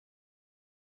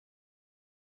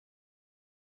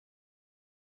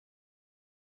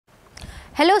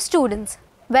Hello students,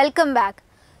 welcome back.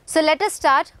 So let us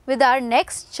start with our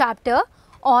next chapter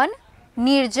on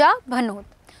Neerja Bhanot.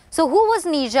 So who was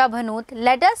Neerja Bhanot?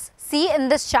 Let us see in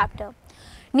this chapter.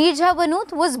 Neerja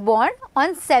Bhanot was born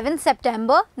on 7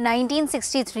 September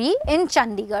 1963 in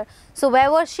Chandigarh. So where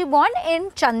was she born?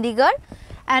 In Chandigarh,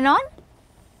 and on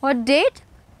what date?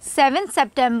 7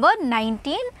 September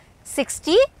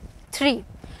 1963.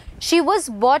 She was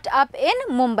brought up in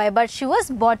Mumbai, but she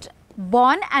was brought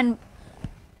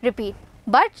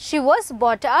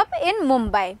up in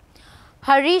Mumbai.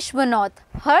 Harish Bhanot,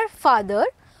 her father,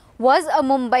 was a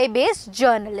Mumbai-based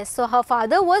journalist. So her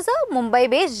father was a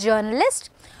Mumbai-based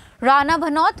journalist. Rana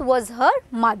Bhanot was her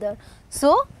mother.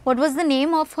 So what was the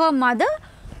name of her mother?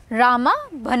 Rama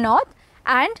Bhanot,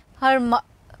 and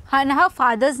her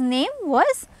father's name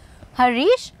was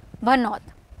Harish Bhanot.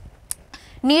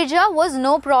 Neerja was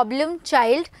no problem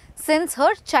child since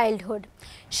her childhood.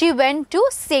 She went to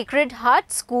Sacred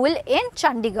Heart School in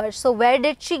Chandigarh. So where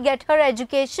did she get her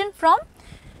education from?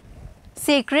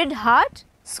 Sacred Heart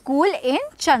School in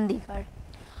Chandigarh.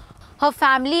 Her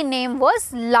family name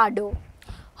was Lado.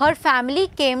 Her family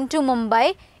came to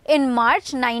Mumbai in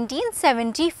March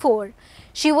 1974.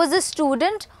 She was a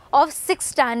student of 6th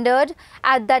standard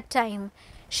at that time.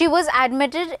 She was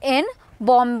admitted in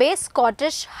Bombay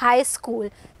Scottish High School.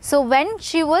 So when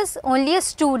she was only a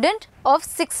student of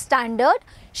 6th standard,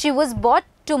 she was brought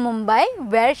to Mumbai,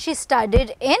 where she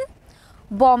studied in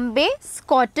Bombay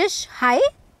Scottish High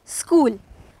School,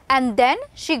 and then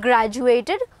she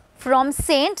graduated from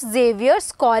St.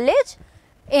 Xavier's College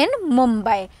in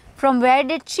Mumbai. From where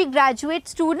did she graduate,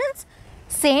 students?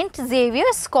 St.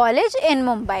 Xavier's College in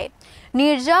Mumbai.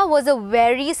 Neerja was a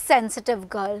very sensitive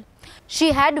girl.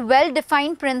 She had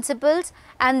well-defined principles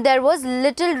and there was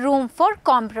little room for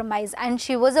compromise, and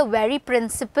she was a very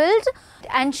principled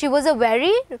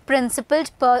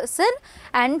person,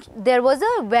 and there was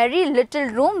a very little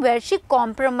room where she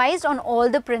compromised on all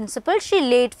the principles she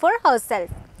laid for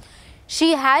herself.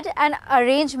 She had an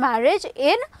arranged marriage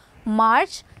in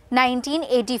March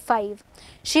 1985.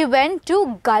 She went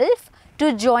to Gulf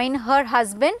to join her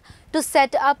husband to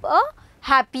set up a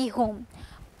happy home.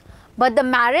 But the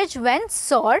marriage went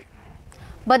sour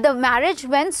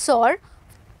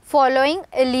following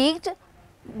alleged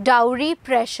dowry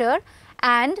pressure,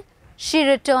 and she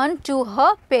returned to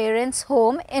her parents'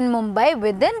 home in Mumbai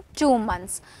within 2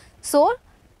 months. So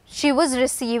she was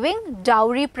receiving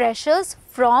dowry pressures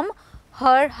from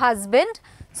her husband.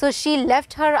 So she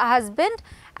left her husband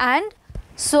and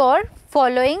sour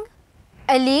following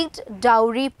alleged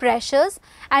dowry pressures,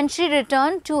 and she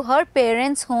returned to her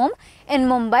parents' home in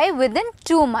Mumbai within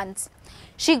 2 months.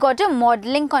 She got a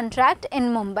modeling contract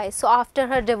in Mumbai. So after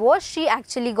her divorce, she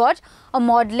actually got a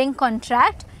modeling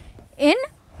contract in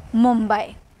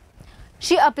Mumbai.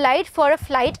 She applied for a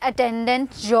flight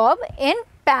attendant job in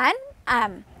Pan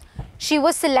Am. She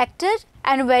was selected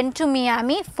and went to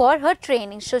Miami for her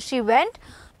training. So she went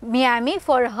Miami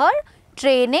for her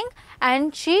training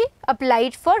and she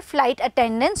applied for flight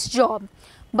attendant's job,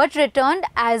 but returned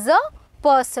as a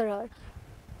purser,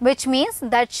 which means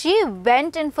that she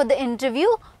went in for the interview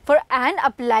and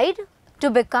applied to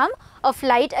become a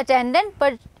flight attendant,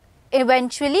 but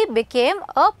eventually became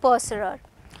a purser.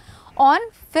 On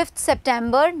 5th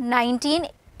September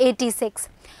 1986,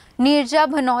 Neerja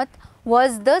Bhanot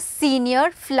was the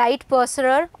senior flight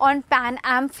purser on Pan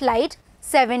Am flight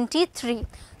 73.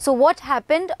 So what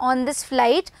happened on this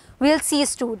flight? We'll see,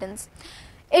 students.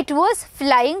 It was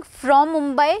flying from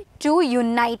Mumbai to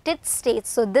United States.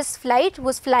 So this flight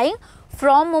was flying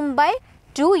from Mumbai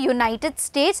to United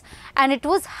States and it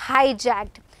was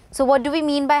hijacked. So what do we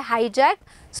mean by hijacked?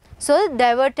 So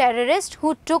there were terrorists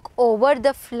who took over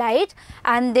the flight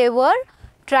and they were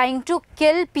trying to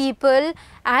kill people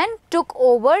and took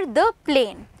over the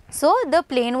plane. So the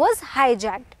plane was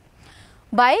hijacked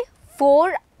by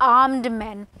 4 armed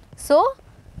men. So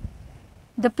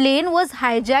the plane was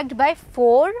hijacked by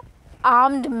 4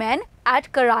 armed men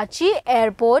at Karachi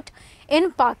airport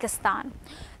in Pakistan.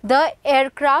 The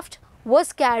aircraft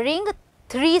was carrying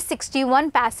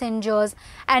 361 passengers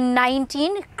and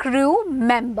 19 crew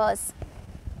members.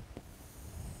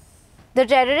 The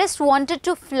terrorists wanted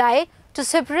to fly to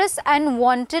Cyprus and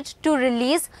wanted to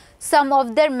release some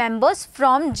of their members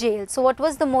from jail. So what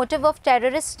was the motive of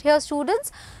terrorists here,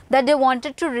 students? That they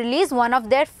wanted to release one of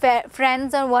their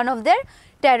friends or one of their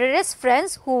terrorist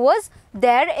friends who was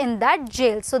there in that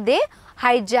jail. So they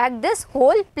hijacked this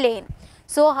whole plane.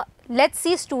 So let's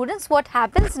see, students, what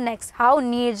happens next. How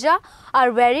Neerja,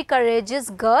 our very courageous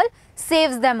girl,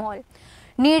 saves them all.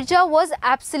 Neerja was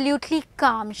absolutely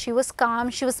calm. She was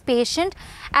patient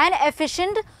and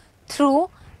efficient through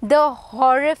the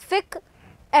horrific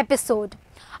episode.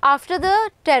 After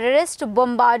the terrorist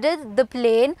bombarded the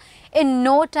plane, in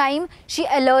no time she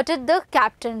alerted the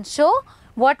captain. So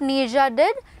what Neerja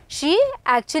did, she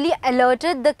actually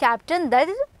alerted the captain that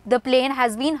the plane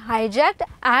has been hijacked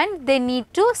and they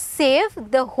need to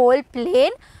save the whole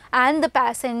plane and the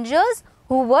passengers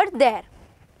who were there.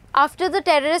 After the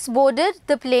terrorists boarded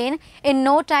the plane, in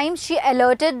no time she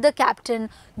alerted the captain,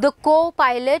 the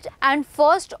co-pilot and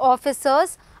first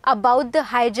officers about the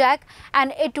hijack,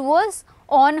 and it was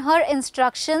on her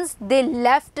instructions they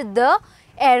left the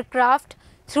aircraft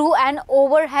through an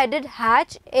overheaded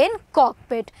hatch in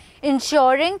cockpit,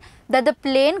 ensuring that the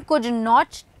plane could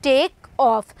not take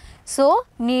off. So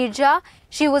Neerja,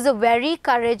 she was a very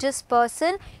courageous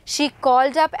person. She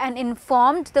called up and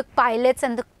informed the pilots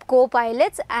and the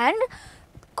co-pilots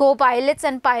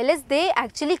and pilots. They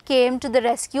actually came to the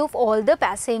rescue of all the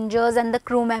passengers and the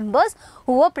crew members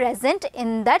who were present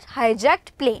in that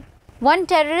hijacked plane. One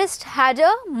terrorist had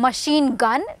a machine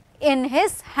gun in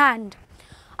his hand.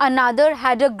 Another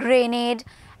had a grenade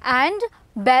and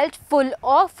belt full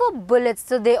of bullets.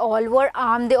 So they all were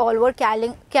armed, they all were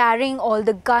carrying all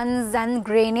the guns and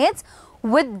grenades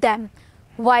with them,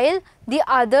 while the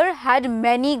other had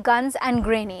many guns and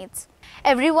grenades.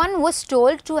 Everyone was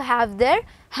told to have their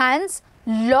hands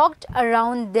locked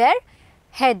around their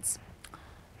heads.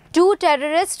 Two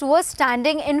terrorists were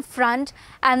standing in front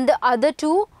and the other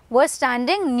two were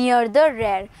standing near the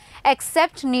rear.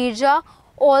 Except Neerja,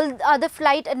 all other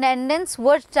flight attendants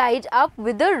were tied up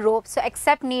with a rope. So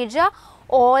except Neerja,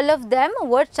 all of them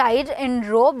were tied in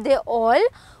rope. They all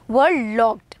were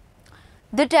locked.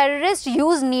 The terrorists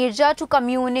used Neerja to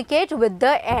communicate with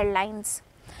the airlines.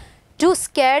 To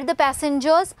scare the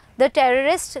passengers, the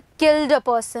terrorist killed a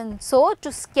person. So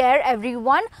to scare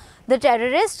everyone, the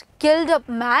terrorist killed a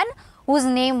man whose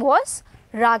name was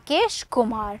Rakesh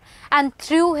Kumar and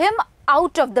threw him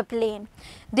out of the plane.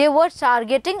 They were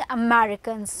targeting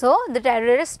Americans. So the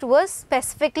terrorist was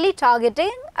specifically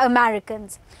targeting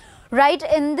Americans. Right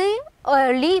in the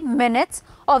early minutes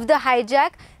of the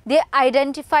hijack, they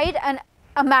identified an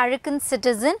American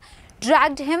citizen,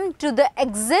 dragged him to the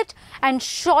exit and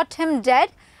shot him dead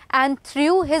and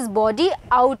threw his body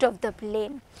out of the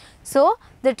plane. So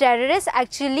the terrorist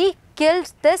actually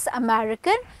killed this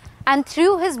American and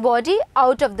threw his body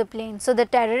out of the plane. So the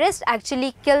terrorist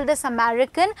actually killed this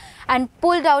American and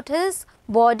pulled out his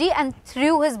body and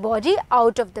threw his body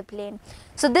out of the plane.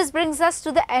 So this brings us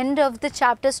to the end of the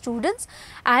chapter, students,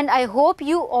 and I hope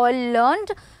you all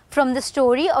learned from the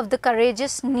story of the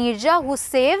courageous Neerja who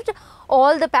saved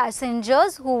all the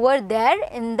passengers who were there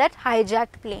in that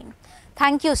hijacked plane.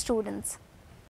 Thank you, students.